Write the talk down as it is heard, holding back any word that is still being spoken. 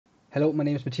Hello, my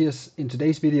name is Matthias. In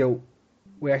today's video,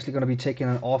 we're actually going to be taking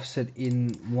an offset in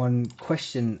one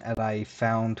question that I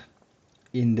found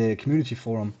in the community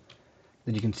forum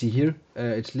that you can see here.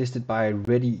 It's listed by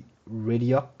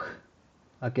Rediok,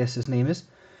 I guess his name is.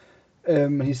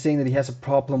 He's saying that he has a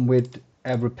problem with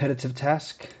a repetitive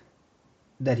task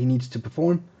that he needs to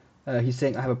perform. He's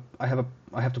saying I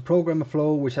have to program a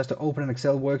flow which has to open an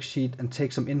Excel worksheet and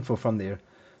take some info from there.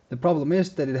 The problem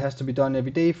is that it has to be done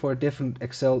every day for a different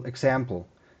Excel example.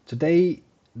 Today,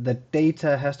 the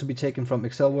data has to be taken from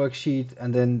Excel worksheet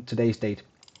and then today's date.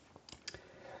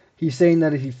 He's saying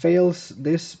that if he fails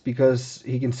this, because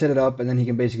he can set it up and then he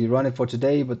can basically run it for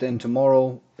today, but then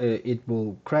tomorrow it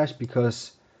will crash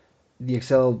because the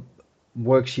Excel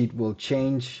worksheet will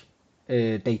change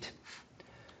date.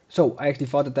 So I actually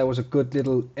thought that that was a good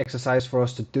little exercise for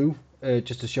us to do,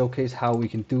 just to showcase how we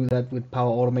can do that with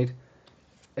Power Automate.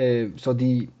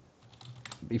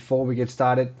 Before we get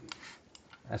started,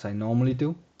 as I normally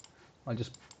do, I'll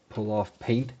just pull off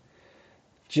Paint,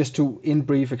 just to in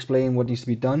brief explain what needs to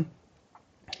be done.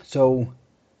 So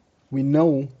we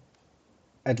know,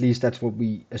 at least that's what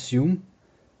we assume,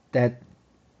 that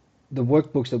the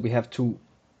workbooks that we have to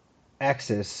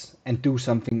access and do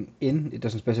something in, it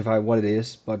doesn't specify what it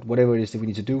is, but whatever it is that we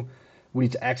need to do, we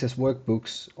need to access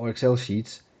workbooks or Excel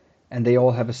sheets, and they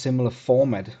all have a similar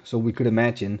format. So we could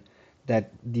imagine that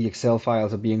the Excel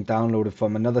files are being downloaded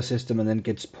from another system and then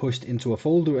gets pushed into a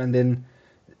folder, and then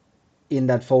in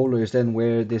that folder is then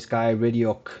where this guy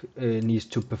Rediok needs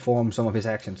to perform some of his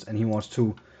actions, and he wants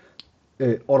to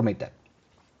automate that.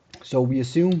 So we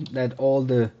assume that all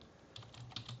the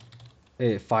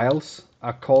files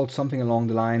are called something along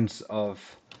the lines of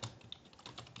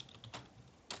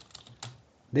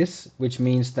this, which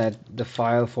means that the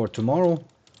file for tomorrow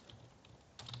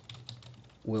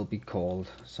will be called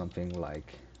something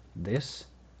like this,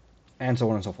 and so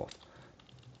on and so forth.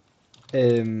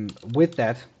 With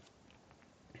that,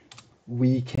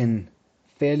 we can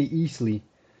fairly easily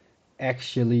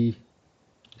actually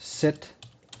set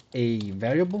a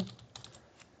variable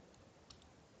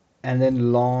and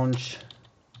then launch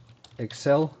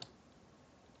Excel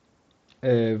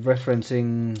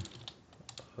referencing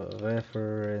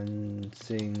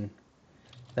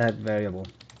that variable,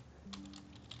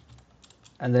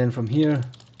 and then from here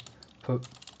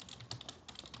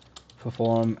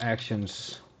perform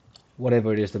actions,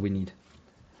 whatever it is that we need.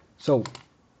 So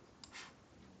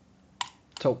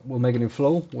we'll make a new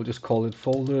flow. We'll just call it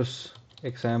folders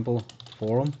example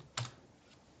forum,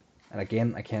 and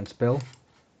again I can't spell,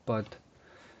 but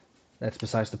that's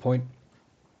besides the point.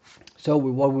 So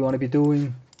what we want to be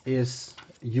doing is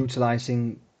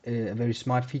utilizing a very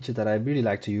smart feature that I really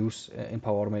like to use in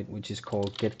Power Automate, which is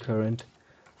called get current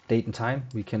date and time.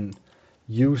 We can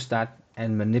use that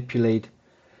and manipulate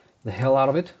the hell out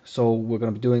of it. So we're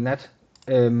going to be doing that.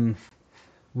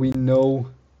 We know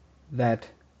that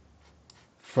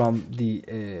from the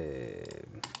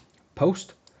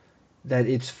post that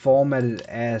it's formatted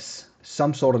as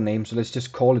some sort of name. So let's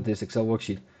just call it this Excel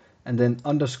worksheet, and then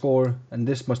underscore, and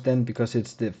this must then, because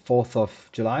it's the 4th of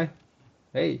July,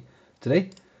 hey,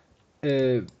 today,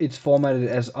 it's formatted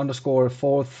as underscore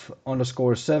 4th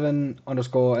underscore 7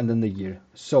 underscore and then the year.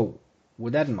 So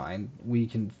with that in mind, we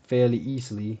can fairly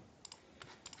easily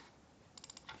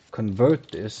convert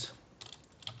this.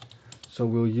 So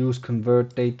we'll use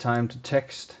convert date time to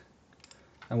text,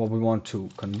 and what we want to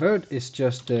convert is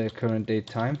just the current date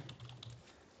time.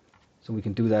 So we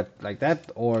can do that like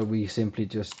that, or we simply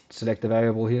just select the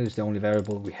variable here. It's the only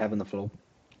variable we have in the flow.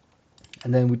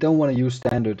 And then we don't want to use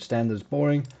standard. Standard is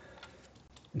boring.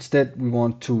 Instead, we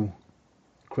want to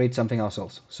create something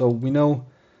ourselves. So we know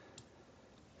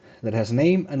that has a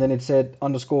name, and then it said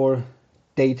underscore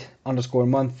date underscore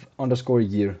month underscore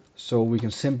year. So we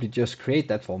can simply just create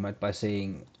that format by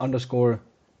saying underscore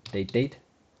date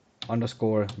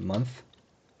underscore month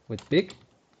with big.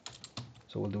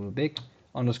 So we'll do a big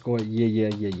underscore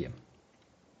year.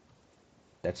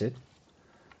 That's it.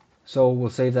 So we'll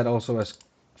save that also as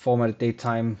formatted date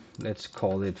time. Let's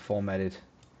call it formatted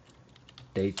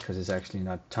date, because it's actually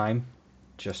not time,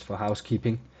 just for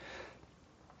housekeeping.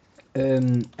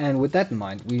 And with that in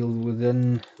mind, we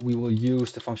will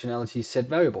use the functionality set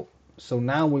variable. So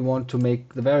now we want to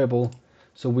make the variable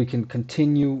so we can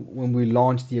continue when we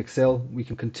launch the Excel. We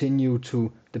can continue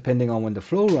to, depending on when the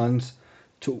flow runs,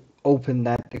 to open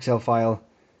that Excel file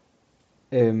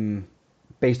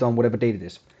based on whatever date it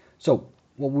is. So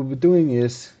what we'll be doing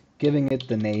is giving it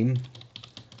the name,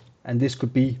 and this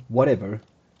could be whatever,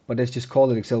 but let's just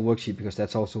call it Excel worksheet because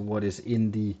that's also what is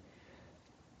in the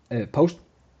post.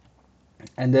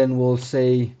 And then we'll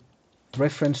say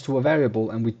reference to a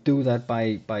variable, and we do that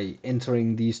by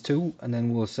entering these two, and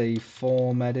then we'll say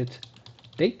formatted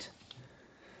date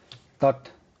dot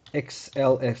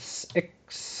xlsx,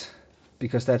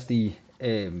 because that's the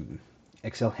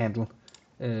Excel handle,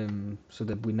 so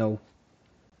that we know.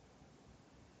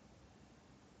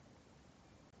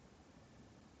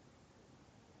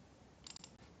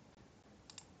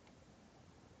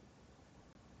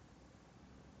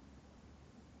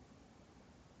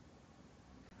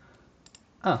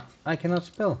 I cannot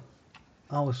spell.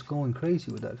 I was going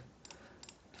crazy with that.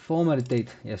 Formatted date,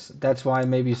 yes, that's why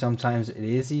maybe sometimes it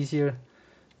is easier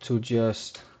to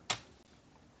just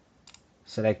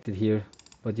select it here,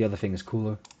 but the other thing is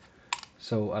cooler,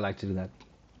 so I like to do that.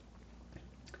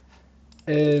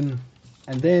 And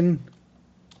then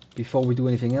before we do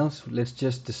anything else, let's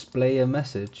just display a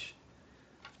message,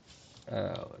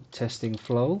 testing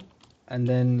flow, and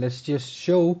then let's just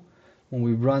show when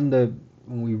we run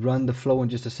the flow in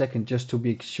just a second, just to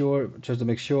make sure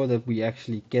that we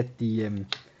actually get the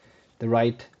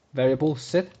right variable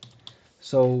set.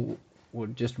 So we're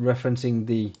just referencing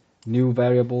the new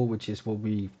variable, which is what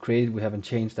we created. We haven't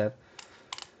changed that.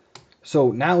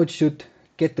 So now it should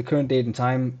get the current date and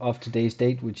time of today's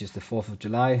date, which is the 4th of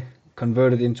July,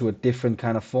 convert it into a different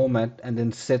kind of format, and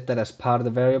then set that as part of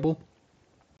the variable.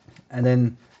 And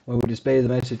then when we display the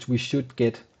message, we should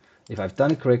get, if I've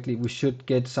done it correctly, we should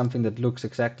get something that looks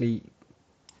exactly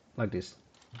like this.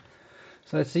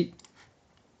 So let's see.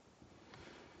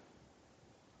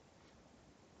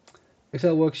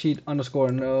 Excel worksheet underscore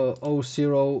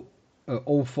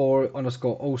 04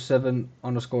 underscore 07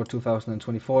 underscore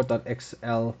 2024 dot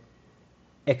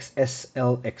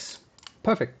xslx.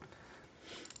 Perfect.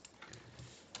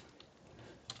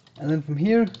 And then from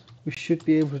here, we should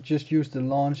be able to just use the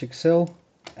launch Excel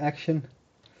action.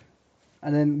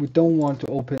 And then we don't want to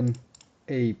open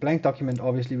a blank document.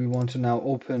 Obviously, we want to now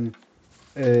open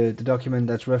the document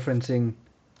that's referencing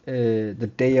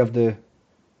the day of the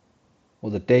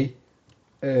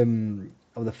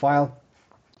file,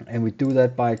 and we do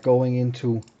that by going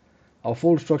into our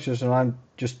folder structures, and I'm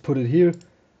just put it here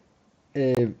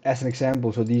as an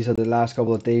example. So these are the last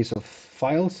couple of days of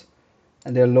files,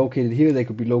 and they're located here. They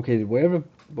could be located wherever,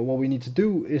 but what we need to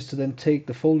do is to then take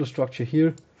the folder structure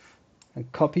here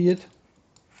and copy it.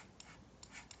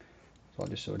 So I'll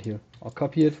just show it here. I'll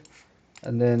copy it,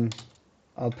 and then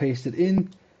I'll paste it in,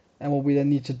 and what we then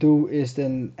need to do is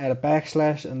then add a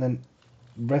backslash and then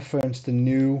reference the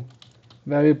new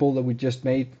variable that we just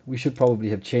made. We should probably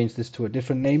have changed this to a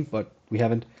different name, but we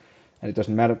haven't, and it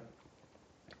doesn't matter.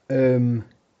 And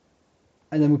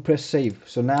then we press save.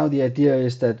 So now the idea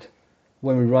is that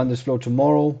when we run this flow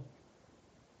tomorrow,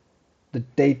 the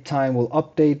date time will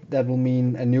update. That will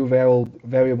mean a new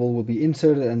variable will be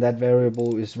inserted, and that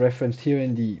variable is referenced here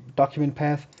in the document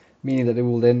path, meaning that it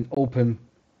will then open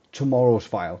tomorrow's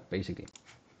file, basically.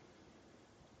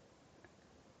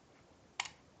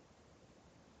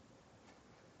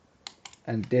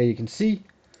 And there you can see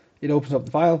it opens up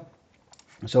the file.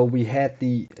 So we had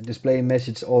the display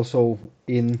message also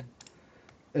in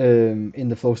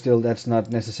the flow still. That's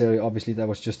not necessary. Obviously, that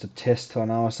was just a test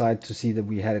on our side to see that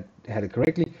we had it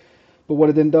correctly. But what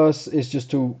it then does is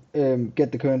just to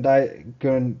get the current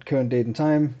date and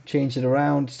time, change it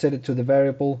around, set it to the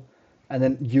variable, and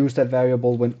then use that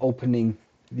variable when opening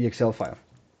the Excel file.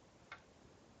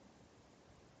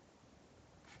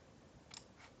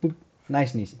 Boop.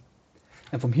 Nice and easy.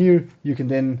 And from here, you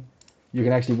can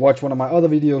actually watch one of my other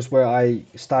videos where I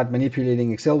start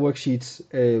manipulating Excel worksheets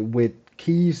with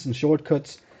keys and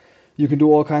shortcuts. You can do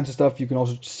all kinds of stuff. You can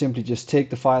also simply just take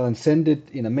the file and send it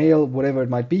in a mail, whatever it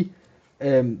might be.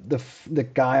 The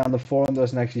guy on the forum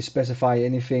doesn't actually specify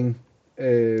anything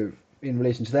in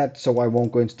relation to that, so I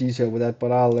won't go into detail with that.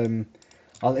 But I'll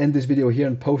end this video here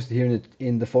and post it here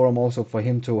in the forum also for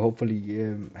him to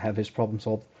hopefully have his problem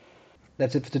solved.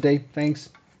 That's it for today. Thanks.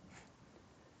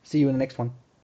 See you in the next one.